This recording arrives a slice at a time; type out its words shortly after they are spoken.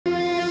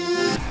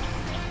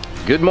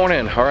Good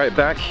morning. All right,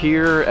 back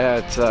here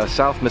at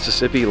South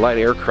Mississippi Light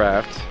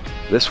Aircraft.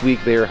 This week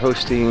they are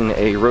hosting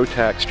a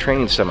Rotax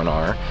training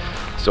seminar.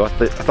 So I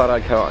thought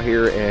I'd come out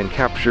here and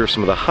capture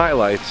some of the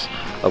highlights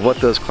of what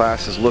those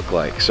classes look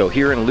like. So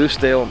here in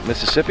Lucedale,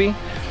 Mississippi,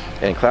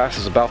 and class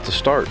is about to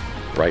start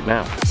right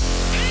now.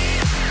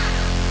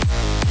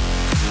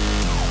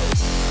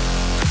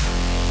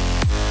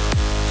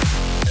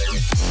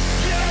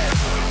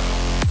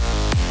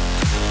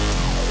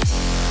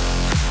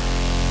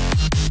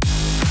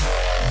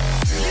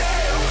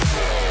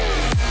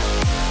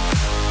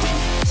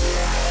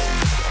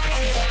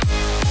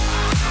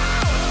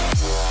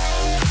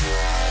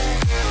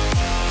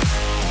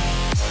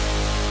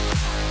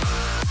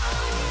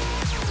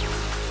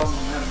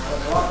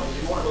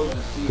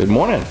 Good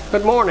morning.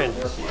 Good morning.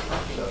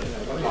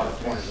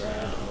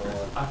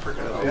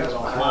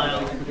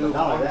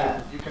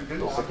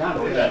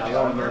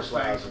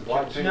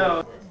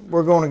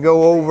 We're going to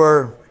go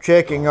over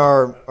checking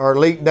our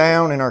leak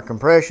down and our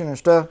compression and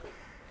stuff.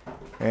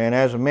 And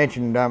as I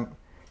mentioned, I'm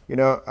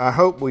kind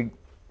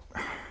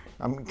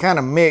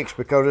of mixed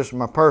because this is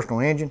my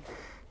personal engine.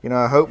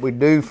 I hope we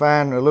do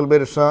find a little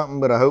bit of something,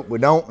 but I hope we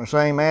don't in the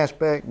same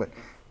aspect. But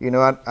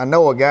I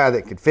know a guy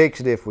that could fix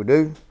it if we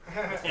do.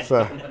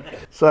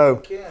 So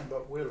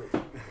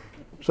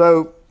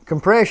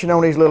compression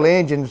on these little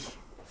engines,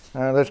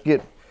 let's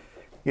get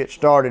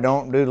started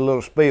on it, do the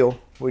little spiel.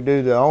 We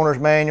do the owner's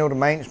manual, the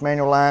maintenance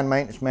manual, line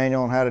maintenance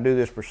manual on how to do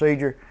this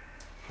procedure,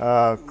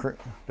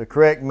 the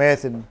correct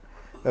method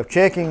of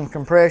checking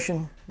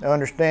compression,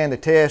 understand the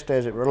test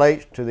as it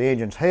relates to the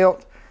engine's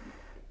health,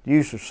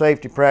 use of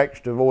safety practice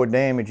to avoid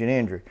damage and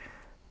injury.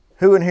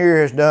 Who in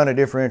here has done a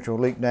differential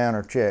leak down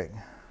or check?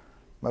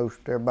 Most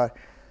everybody.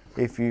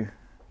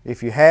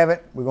 If you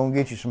haven't, we're going to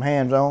get you some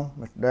hands-on.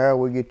 Mr. Darrell,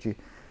 we'll get you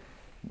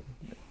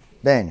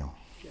Daniel.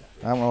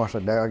 I don't know why I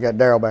said Darrell. I got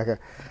Darrell back there.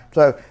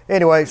 So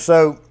anyway,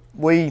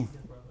 we'll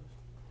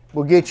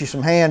get you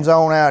some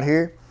hands-on out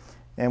here,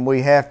 and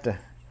we have to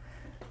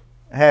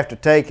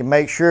take and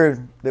make sure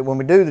that when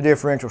we do the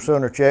differential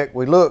cylinder check,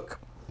 we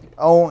look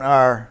on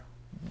our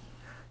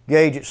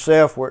gauge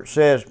itself where it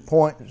says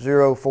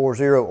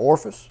 0.040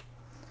 orifice.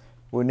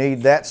 We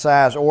need that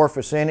size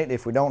orifice in it.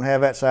 If we don't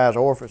have that size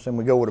orifice and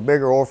we go with a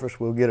bigger orifice,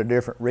 we'll get a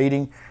different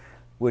reading,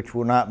 which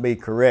will not be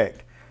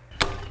correct.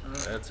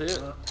 That's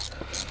it. All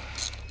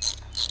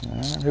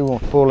right, who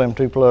wants to pull them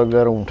two plugs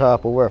out on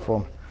top over there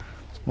for me?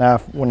 Now,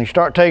 when you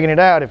start taking it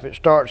out, if it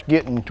starts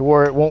getting to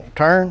where it won't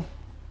turn,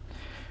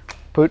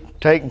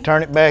 take and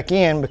turn it back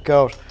in,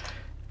 because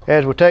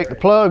as we take the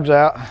plugs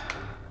out,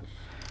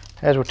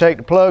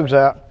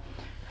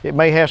 it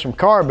may have some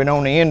carbon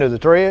on the end of the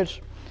threads.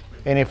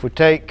 And if we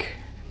take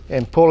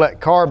and pull that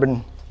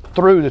carbon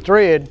through the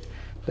thread,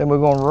 then we're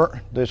going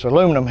to this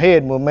aluminum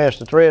head and we'll mess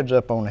the threads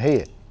up on the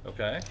head.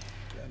 Okay.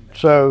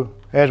 So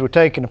as we're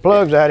taking the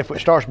plugs out, if it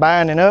starts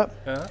binding up,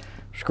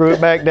 screw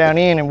it back down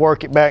in and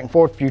work it back and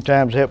forth a few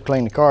times to help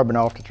clean the carbon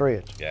off the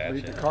threads. Gotcha.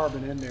 Leave the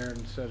carbon in there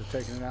instead of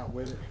taking it out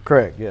with it.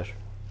 Correct. Yes,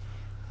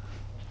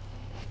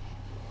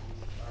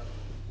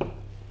 sir.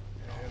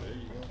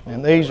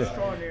 And these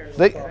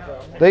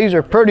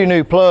are pretty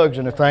new plugs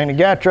in the thing. The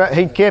guy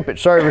he kept it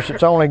serviced.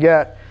 It's only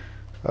got.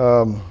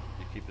 You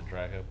keep the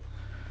track up?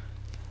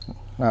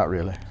 Not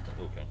really.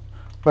 Okay.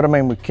 But I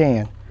mean, we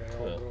can.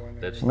 Well,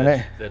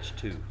 that's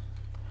two.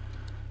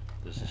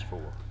 This is 4.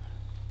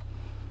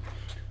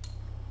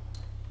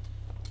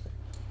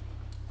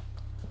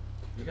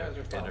 You guys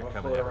are and they're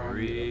coming out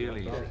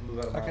really.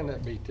 How can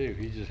that be 2?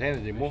 He just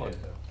handed him 1.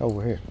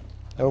 Over here.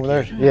 Over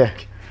there. Yeah.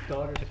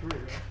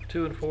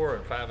 2 and 4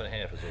 and 5 and a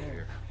half is over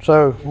here.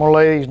 So I'm gonna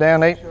lay these down.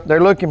 They're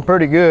looking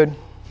pretty good.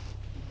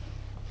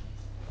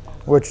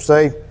 Which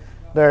say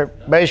they're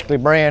basically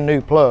brand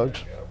new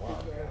plugs.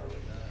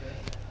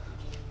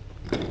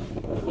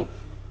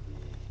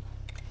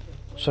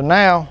 So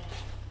now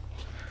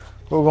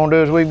what we're gonna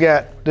do is we've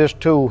got this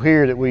tool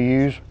here that we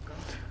use.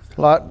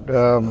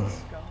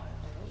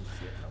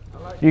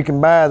 You can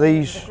buy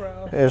these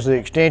as the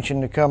extension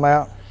to come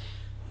out.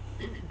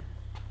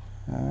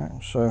 All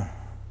right, so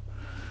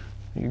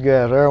you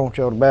guys there, I want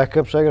y'all to back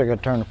up a second. I got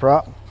to turn the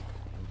prop.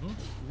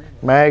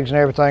 Mags and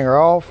everything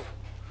are off,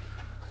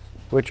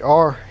 which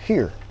are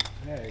here.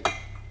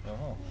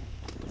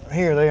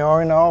 Here they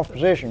are in the off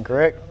position,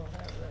 correct?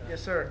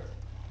 Yes, sir.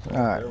 All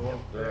right.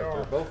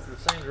 They're both the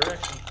same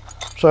direction.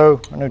 So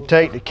I'm going to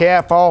take the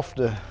cap off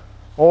the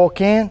oil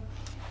can.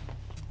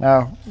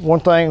 Now,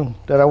 one thing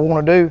that I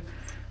want to do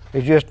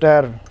is just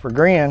for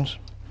grins,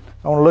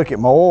 I want to look at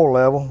my oil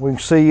level. We can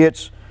see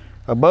it's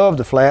above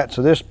the flat,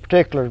 so this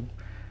particular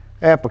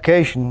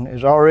application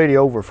is already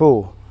over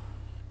full.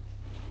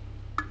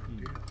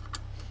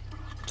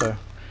 So,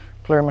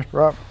 clear, Mr.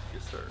 Rob?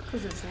 Yes, sir.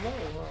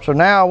 So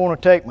now I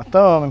want to take my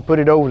thumb and put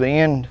it over the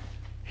end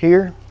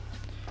here.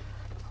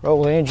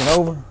 Roll the engine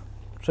over.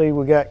 See,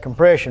 we got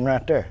compression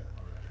right there.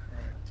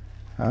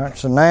 All right,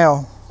 so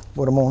now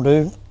what I'm going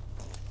to do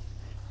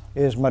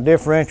is my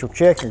differential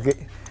checker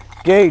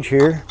gauge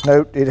here.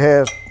 Note it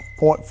has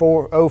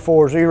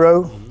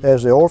 0.4040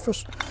 as the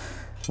orifice.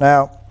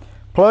 Now,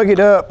 plug it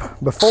up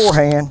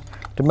beforehand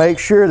to make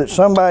sure that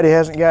somebody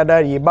hasn't got it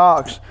out of your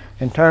box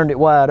and turned it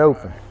wide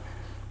open.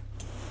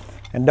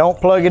 And don't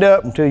plug it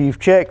up until you've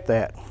checked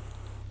that.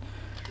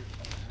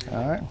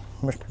 All right,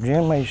 Mr.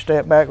 Jim, may you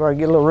step back where I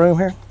get a little room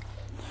here.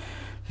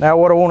 Now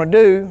what I want to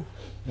do,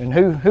 and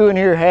who in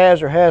here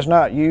has or has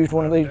not used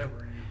one of these?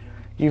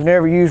 You've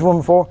never used one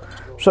before?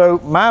 So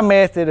my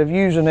method of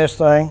using this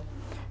thing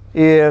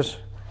is,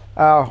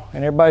 and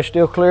everybody's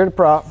still clear of the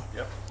prop,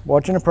 yep.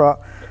 Watching the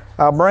prop,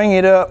 I'll bring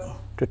it up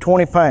to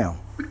 20 pounds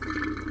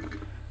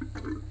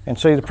and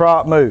see the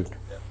prop moved.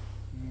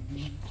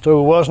 Yep. So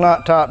it was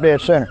not top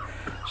dead center.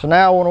 So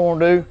now what I want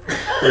to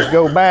do is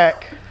go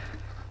back.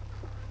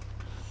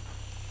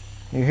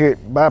 You hear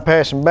it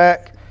bypassing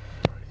back.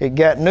 It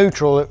got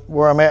neutral.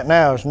 Where I'm at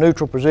now is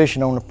neutral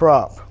position on the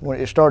prop. When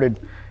it started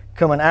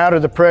coming out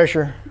of the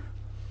pressure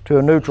to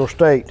a neutral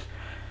state.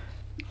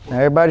 Now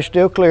everybody's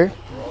still clear.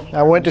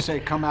 I went to say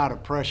come out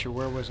of pressure.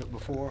 Where was it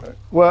before?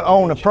 Well,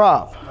 on the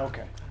prop.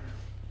 Okay.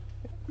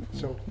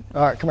 So.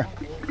 All right, come here.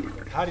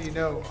 How do you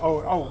know?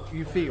 Oh,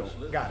 you feel.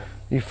 Got it.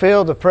 You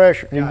feel the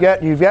pressure.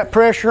 You've got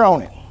pressure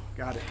on it.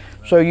 Got it.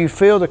 So you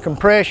feel the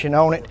compression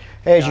on it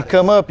as you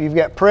come up. You've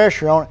got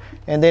pressure on it,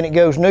 and then it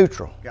goes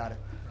neutral. Got it.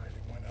 Right, it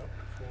went up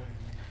before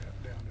you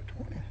got down to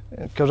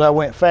 20. Because I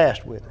went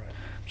fast with it.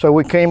 So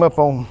we came up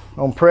on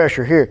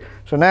pressure here.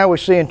 So now we're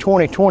seeing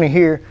 20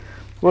 here.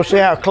 We'll see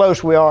how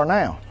close we are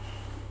now.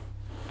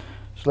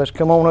 So let's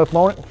come on up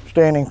on it,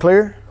 standing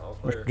clear.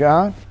 Mr.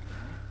 John.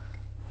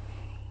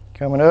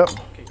 Coming up.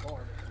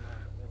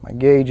 My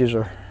gauges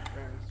are.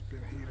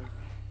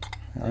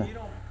 You don't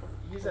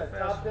use that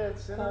top dead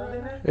center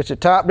in it? It's a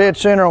top dead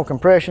center on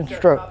compression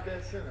stroke. Top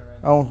dead center,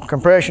 right? On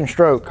compression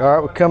stroke. All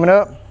right, we're coming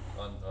up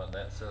on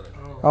that cylinder.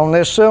 on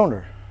this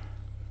cylinder.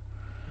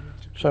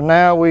 So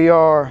now we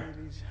are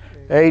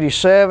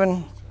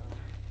 87.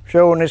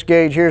 Showing this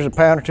gauge here is a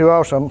pound or two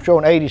off, so I'm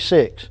showing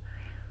 86.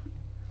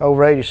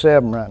 Over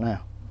 87 right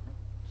now.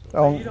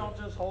 So you don't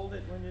just hold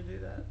it when you do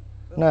that?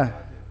 That's No.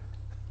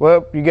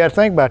 Well, you got to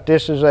think about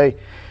this.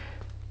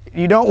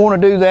 You don't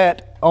want to do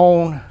that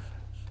on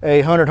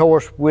a 100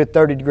 horse with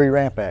 30-degree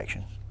ramp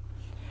action,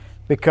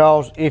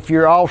 because if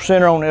you're off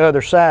center on the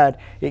other side,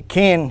 it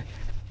can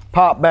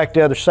pop back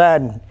the other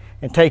side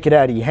and take it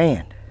out of your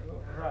hand,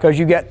 because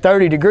you got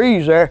 30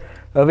 degrees there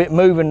of it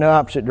moving the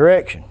opposite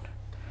direction.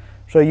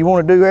 So you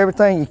want to do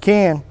everything you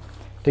can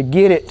to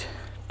get it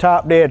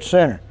top dead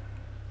center.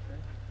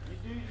 You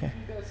do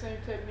that same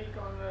technique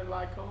on the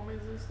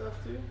Lycomas and stuff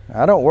too?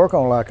 I don't work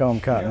on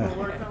Lycoma Continental.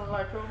 You ever work on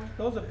Lycomas?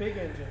 Those are big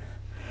engines.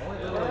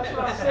 That's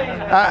what I'm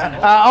saying.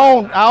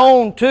 I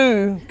own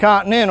 2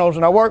 Continentals,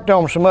 and I worked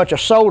on them so much I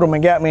sold them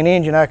and got me an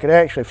engine I could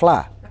actually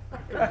fly.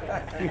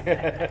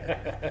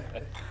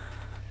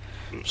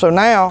 So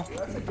now,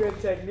 that's a good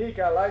technique.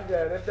 I like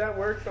that. If that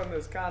works on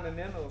those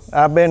Continentals.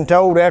 I've been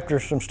told after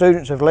some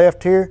students have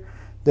left here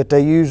that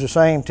they use the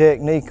same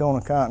technique on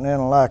a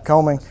Continental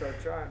Lycoma,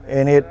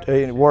 and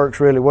it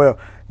works really well.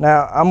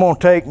 Now I'm going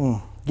to take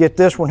and get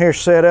this one here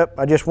set up.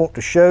 I just want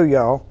to show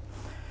y'all,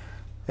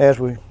 as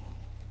we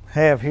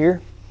have here,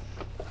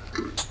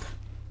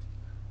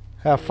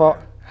 how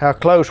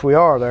close we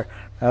are there.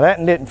 Now that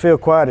one didn't feel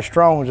quite as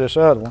strong as this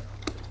other one.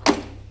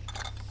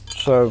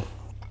 So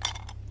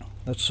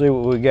let's see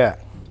what we got.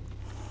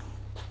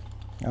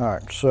 All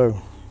right,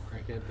 so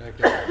crank it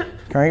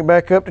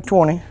back up to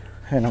 20,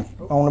 and I'm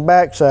on the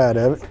back side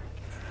of it.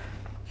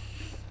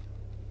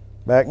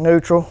 Back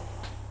neutral,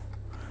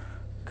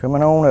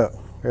 coming on up.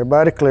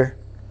 Everybody clear?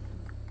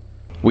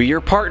 We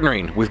are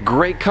partnering with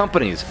great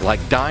companies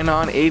like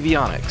Dynon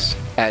Avionics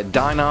at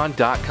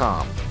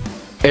Dynon.com,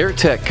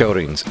 Airtech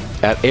Coatings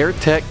at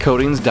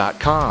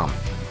AirTechCoatings.com,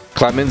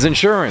 Clemens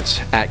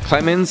Insurance at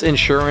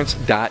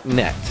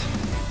ClemensInsurance.net,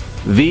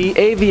 The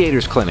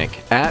Aviators Clinic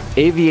at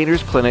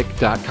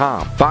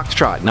AviatorsClinic.com,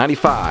 Foxtrot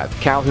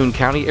 95, Calhoun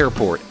County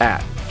Airport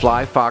at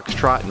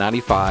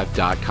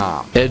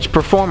FlyFoxtrot95.com, Edge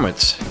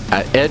Performance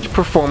at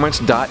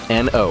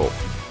EdgePerformance.no.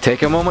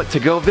 Take a moment to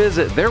go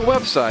visit their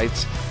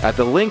websites at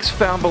the links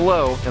found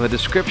below in the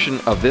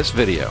description of this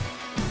video.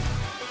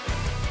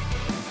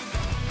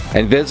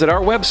 And visit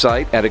our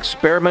website at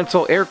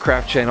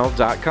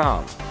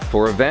ExperimentalAircraftChannel.com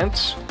for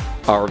events,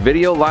 our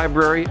video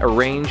library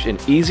arranged in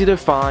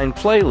easy-to-find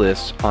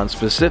playlists on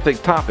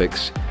specific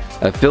topics,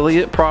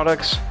 affiliate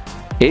products,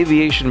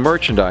 aviation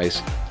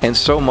merchandise, and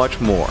so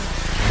much more.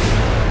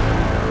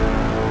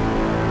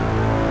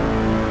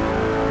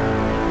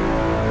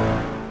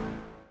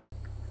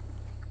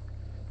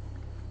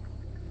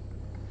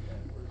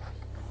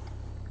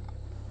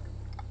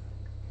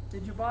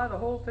 Did you buy the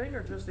whole thing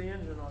or just the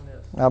engine on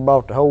this? I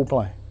bought the whole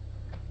plane.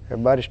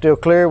 Everybody still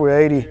clear? We're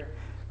 80,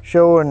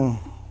 showing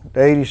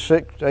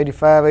 86,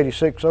 85,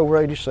 86 over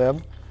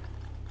 87.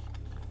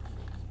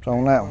 It's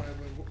on that one.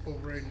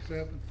 Over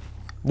 87?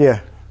 Yeah,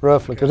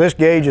 roughly, because this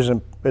gauge is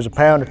a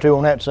pound or two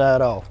on that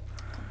side off.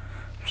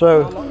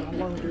 So, How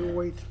long do you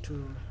wait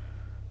to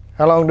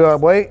how long do I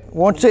wait?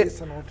 Once it,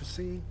 listen or to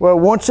see? well,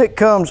 once it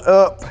comes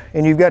up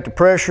and you've got the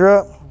pressure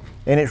up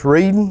and it's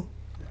reading,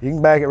 you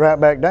can back it right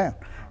back down.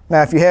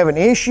 Now, if you have an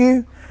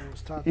issue,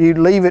 you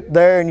leave it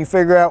there and you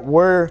figure out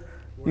where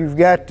you've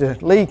got the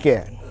leak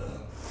at.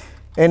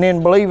 And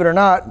then, believe it or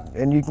not,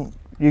 and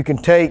you can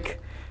take,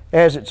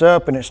 as it's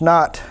up and it's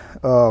not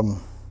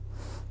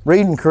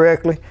reading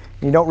correctly,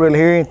 you don't really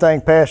hear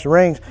anything past the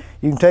rings,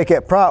 you can take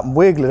that prop and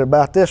wiggle it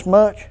about this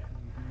much,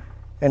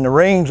 and the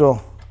rings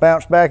will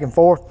bounce back and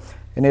forth,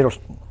 and it'll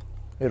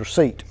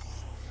seat.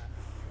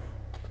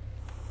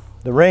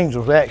 The rings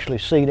will actually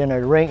seat in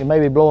there. The ring, it may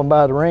be blowing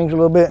by the rings a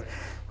little bit.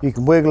 You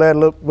can wiggle that,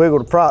 wiggle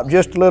the prop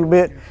just a little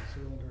bit.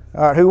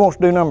 All right, who wants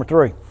to do number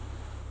 3? I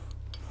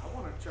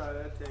want to try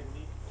that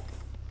technique.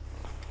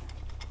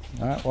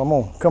 All right, well, I'm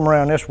gonna come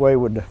around this way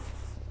with the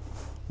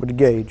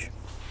gauge.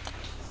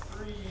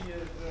 3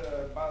 is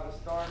by the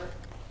starter.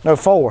 No,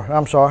 4.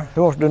 I'm sorry.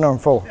 Who wants to do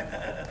number 4?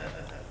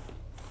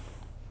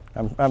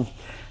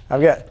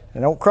 I've got.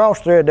 And don't cross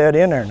thread that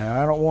in there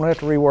now. I don't want to have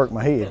to rework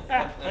my head.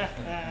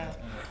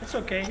 It's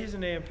okay. He's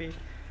an AMP.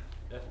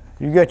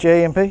 You got your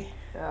AMP?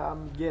 Yeah,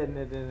 I'm getting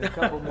it in a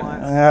couple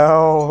months.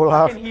 No, well,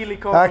 I can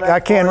helical that I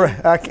can't.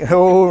 I can.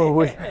 Oh,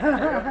 all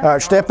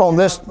right, step on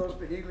this. Supposed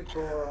to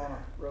helicore on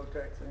a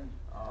Rotax end.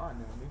 Oh, I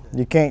know.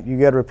 You can't. You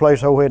got to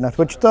replace the whole head. Now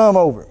put your thumb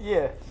over it.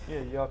 Yeah,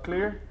 y'all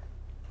clear?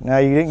 Now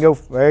you didn't go.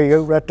 There you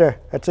go, right there.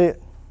 That's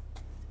it.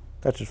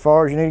 That's as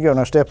far as you need to go.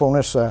 Now step on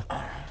this side.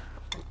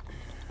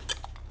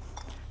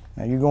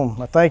 Now you're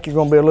going. I think you're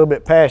going to be a little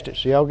bit past it.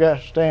 So y'all got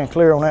to stand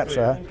clear on that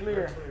side.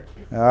 Clear.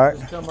 All right.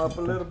 Just come up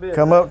a little bit.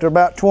 Come up to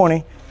about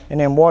 20, and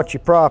then watch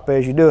your prop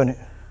as you're doing it.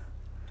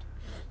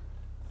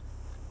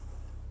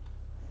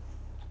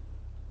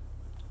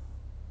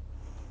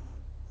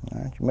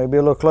 All right. You may be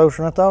a little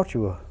closer than I thought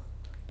you were.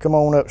 Come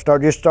on up.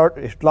 Just start.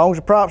 As long as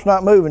the prop's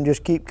not moving,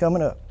 just keep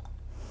coming up.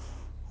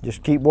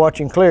 Just keep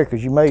watching clear,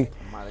 because you may.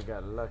 I might have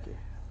got lucky.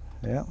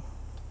 Yeah.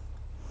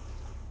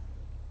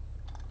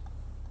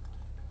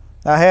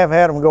 I have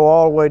had them go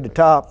all the way to the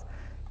top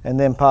and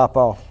then pop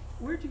off.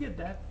 Where'd you get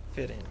that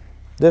fit in?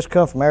 This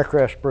comes from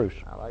Aircraft Spruce.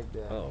 I like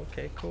that. Oh,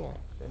 okay, cool.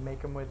 They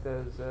make them with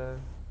those.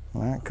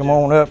 All right, come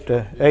on up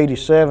to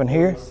 87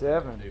 here.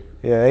 7.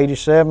 Yeah,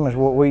 87 is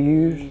what we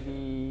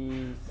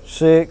use.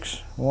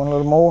 6, one a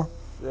little more.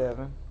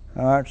 7.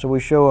 All right, so we're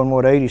showing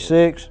what,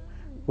 86,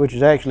 which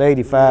is actually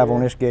 85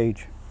 on this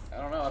gauge. I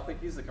don't know. I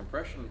think he's the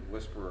compression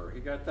whisperer. He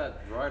got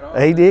that right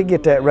on. He did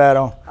get that right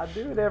on. I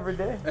do it every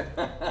day.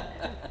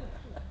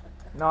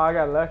 No, I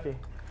got lucky.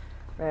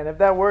 Man, if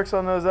that works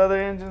on those other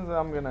engines,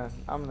 I'm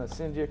gonna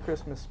send you a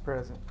Christmas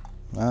present.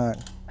 All right.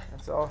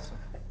 That's awesome.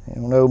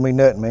 You don't owe me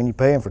nothing, man. You're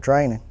paying for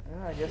training.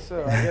 Yeah, I guess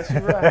so. I guess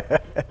you're right.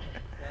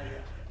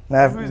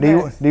 Now, Who's do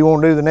you next?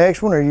 want to do the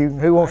next one, or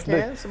who wants to do?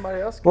 Can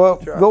somebody else? Can Well,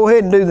 try. go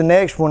ahead and do the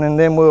next one, and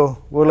then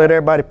we'll let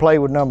everybody play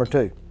with number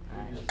 2.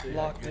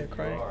 Lock the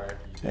crank.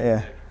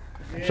 Yeah.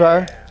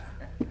 Sir?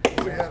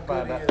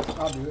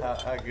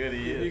 How good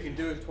he is. You can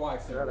do it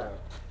twice in a row.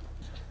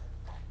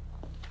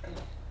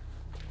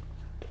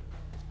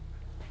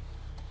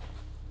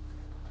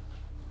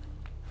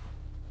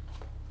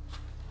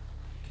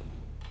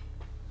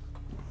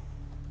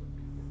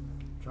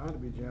 Trying to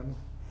be gentle.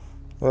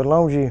 Well, as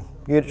long as you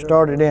get it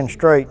started in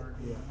straight.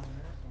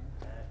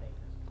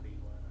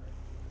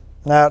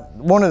 Now,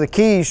 one of the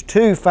keys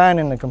to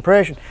finding the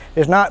compression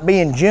is not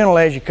being gentle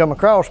as you come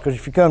across, because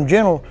if you come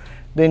gentle,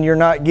 then you're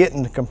not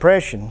getting the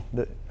compression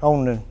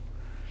on the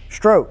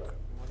stroke.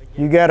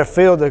 You got to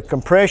feel the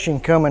compression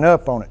coming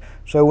up on it.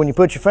 So when you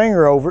put your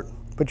finger over it,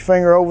 put your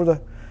finger over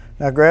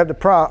now grab the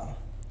prop,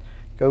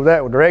 go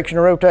that way, direction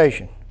of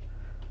rotation,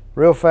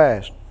 real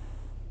fast.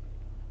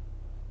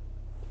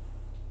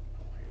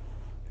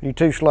 You're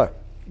too slow.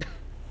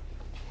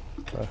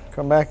 So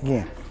come back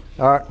again.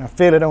 All right, now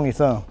feel it on your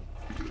thumb.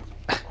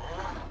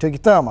 Took your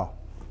thumb off.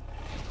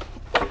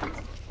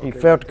 You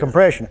felt the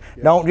compression.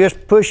 Yeah. Don't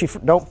just push.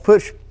 Don't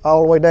push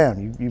all the way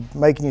down. You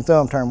making your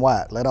thumb turn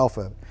white. Let off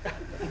of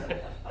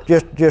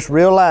it. just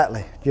real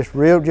lightly. Just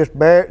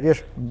bear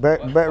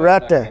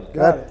right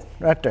there.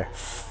 Right there.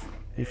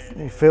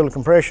 You feel the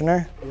compression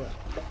there? Yeah.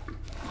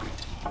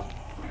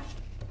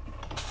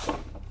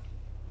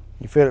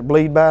 You feel it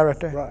bleed by right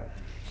there? Right.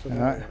 So all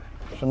right.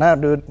 So now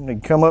do it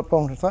and come up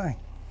on the thing.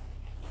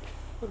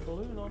 Put a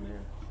balloon on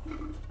there.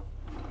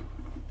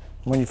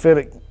 When you feel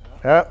it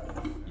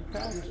up,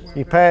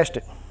 you passed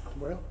it.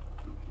 Well,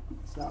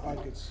 it's not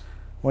like it's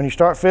When you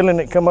start feeling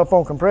it come up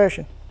on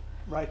compression,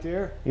 right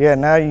there. yeah,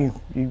 now you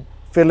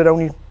feel it on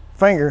your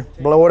finger,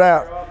 blow it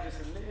out. Just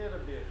a little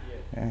bit,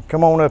 yeah. And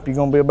come on up, you're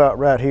gonna be about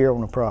right here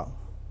on the prop.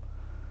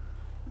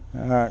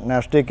 All right,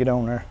 now stick it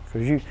on there.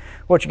 Because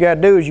what you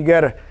gotta do is you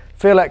gotta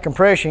feel that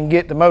compression,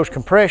 get the most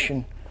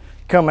compression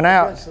coming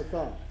out Against the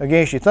thumb.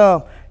 against your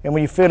thumb. And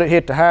when you feel it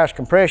hit the highest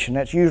compression,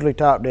 that's usually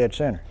top dead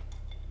center.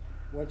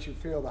 Once you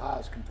feel the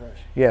highest compression.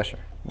 Yes, sir.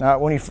 Now,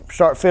 when you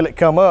start feel it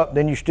come up,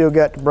 then you still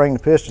got to bring the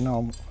piston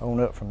on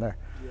up from there.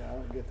 Yeah, I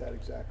don't get that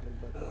exactly,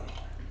 but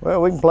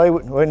Well, we can play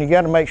with, well, and you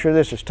got to make sure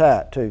this is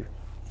tight too.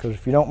 Because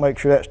if you don't make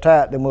sure that's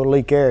tight, then we'll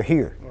leak air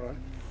here. all right.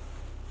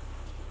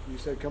 You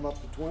said come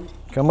up to 20?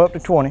 Come up to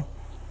 20.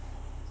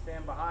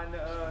 Stand behind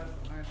the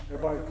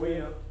Everybody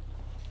clear?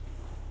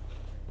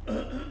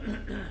 wheel.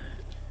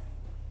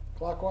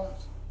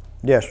 Clockwise?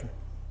 Yes, sir.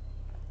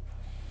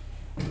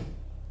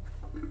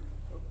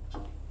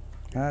 All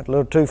right, a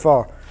little too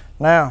far.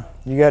 Now,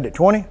 you got it at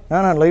 20?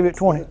 No, leave it at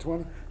 20. At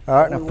 20? All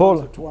right, now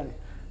pull At 20.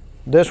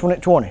 this one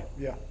at 20.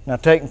 Yeah. Now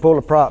take and pull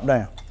the prop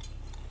down.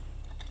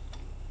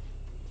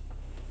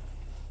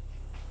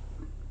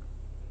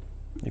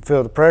 You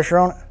feel the pressure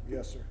on it?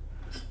 Yes, sir.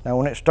 Now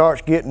when it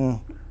starts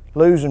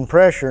losing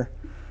pressure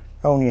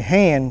on your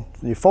hand,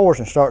 your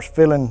forcing starts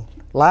feeling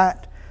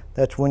light,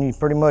 that's when you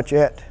pretty much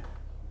at.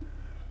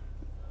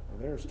 Well,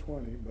 there's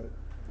 20, but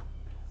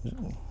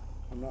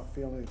I'm not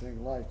feeling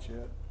anything light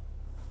yet.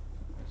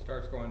 It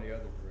starts going the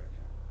other direction.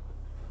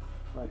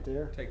 Right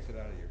there? Takes it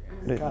out of your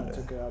hand. Kind of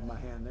took it out of my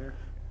hand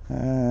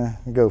there.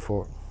 Go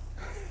for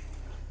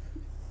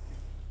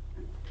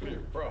it. Your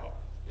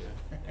prop.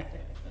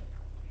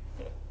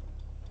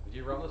 Did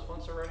you run this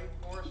once already,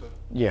 Morris?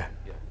 Yeah.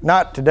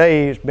 Not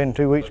today, it's been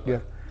 2 weeks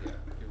ago. Yeah,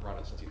 you've run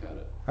it since you've had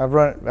it.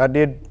 I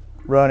did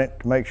run it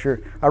to make sure.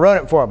 I run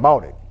it before I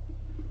bought it.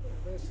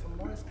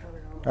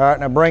 All right,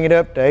 now bring it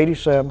up to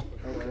 87.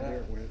 Okay, there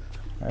it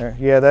went.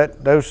 Yeah,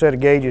 those set of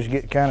gauges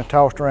get kind of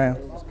tossed around.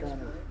 It was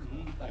kind of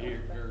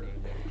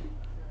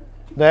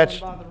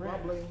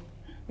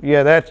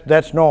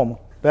That's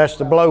normal. That's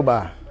the blow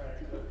by.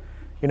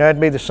 You know,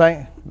 that'd be the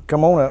same.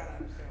 Come on up.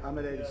 I'm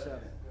at 87.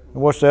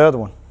 What's the other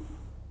one?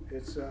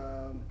 It's,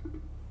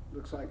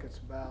 looks like it's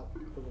about a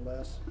little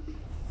less.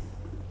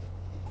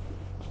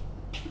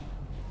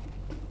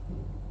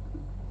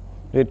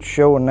 It's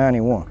showing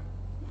 91.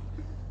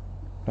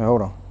 Now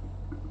hold on.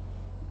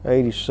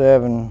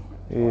 87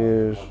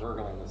 is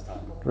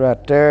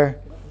right there.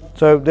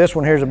 So this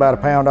one here's about a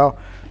pound off.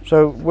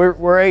 So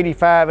we're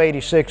 85,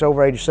 86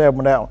 over 87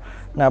 with that one.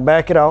 Now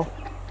back it off.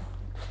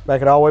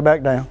 Back it all the way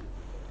back down.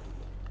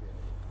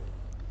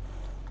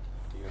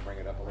 You gonna bring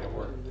it up a little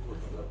bit?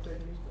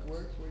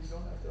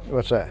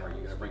 What's that? Are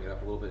you gonna bring it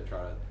up a little bit, try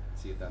to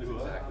see if that's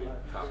exactly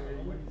top?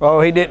 Oh,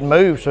 he didn't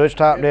move, so it's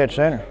top dead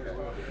center.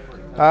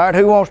 All right,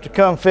 who wants to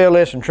come fill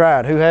this and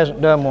try it? Who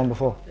hasn't done one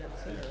before?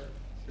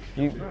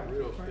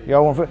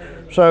 Y'all want to?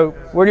 So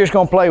we're just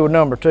gonna play with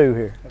number 2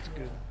 here. That's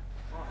good.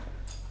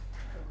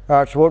 All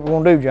right, so what we're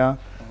gonna do, John,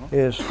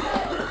 is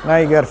now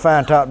you got to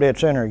find top dead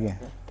center again.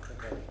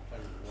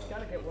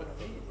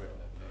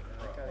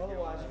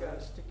 Otherwise, you got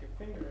to stick your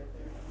finger in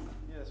there.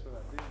 Yeah, that's what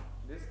I do.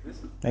 This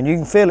is And you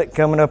can feel it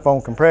coming up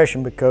on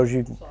compression because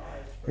you're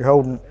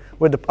holding,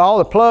 with all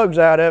the plugs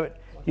out of it,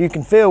 you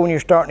can feel when you're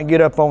starting to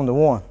get up on the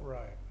one.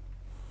 Right.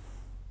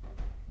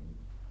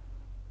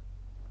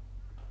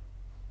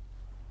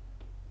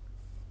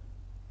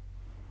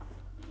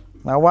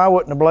 Now why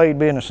wouldn't the blade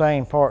be in the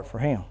same part for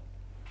him?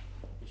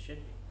 It should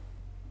be.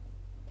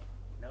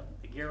 No,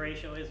 the gear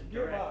ratio isn't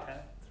correct, huh?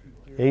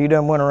 Yeah, you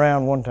done went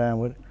around one time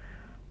with it.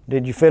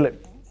 Did you feel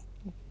it,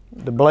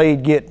 the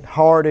blade get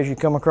hard as you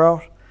come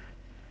across?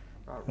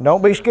 And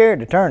don't be scared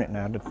to turn it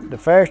now. The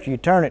faster you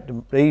turn it,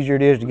 the easier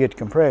it is to get the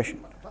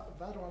compression.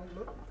 That one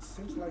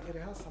seems like it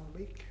has some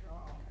leak,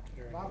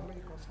 valve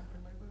leak or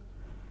something like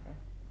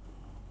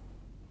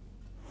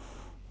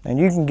that. And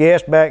you can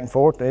guess back and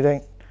forth. If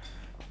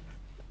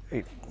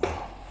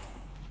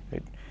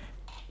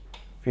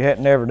you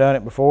hadn't never done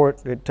it before,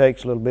 it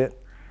takes a little bit.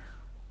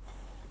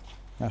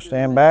 Now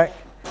stand back,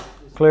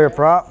 clear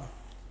prop.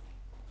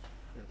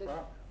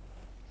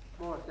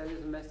 Morris, that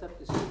doesn't mess up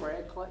the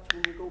spread clutch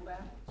when you go back?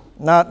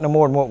 Not no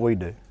more than what we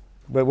do,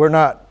 but we're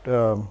not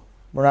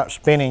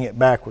spinning it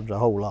backwards a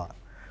whole lot.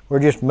 We're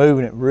just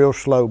moving it real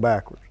slow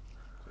backwards.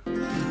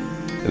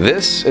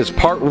 This is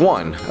part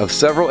 1 of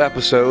several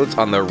episodes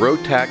on the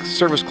Rotax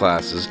service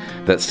classes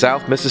that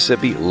South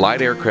Mississippi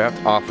Light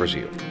Aircraft offers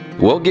you.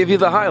 We'll give you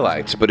the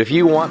highlights, but if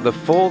you want the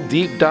full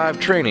deep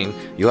dive training,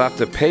 you'll have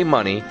to pay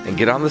money and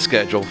get on the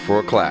schedule for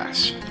a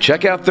class.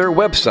 Check out their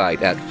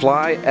website at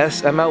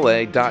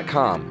flysmla.com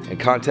and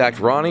contact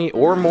Ronnie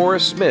or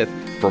Morris Smith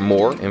for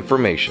more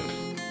information.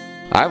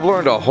 I've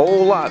learned a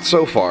whole lot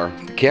so far.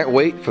 Can't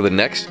wait for the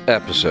next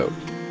episode.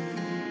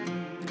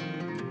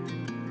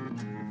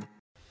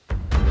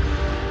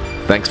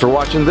 Thanks for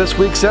watching this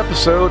week's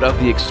episode of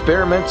the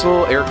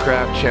Experimental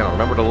Aircraft channel.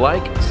 Remember to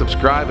like,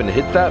 subscribe, and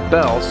hit that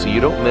bell so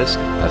you don't miss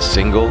a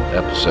single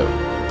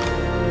episode.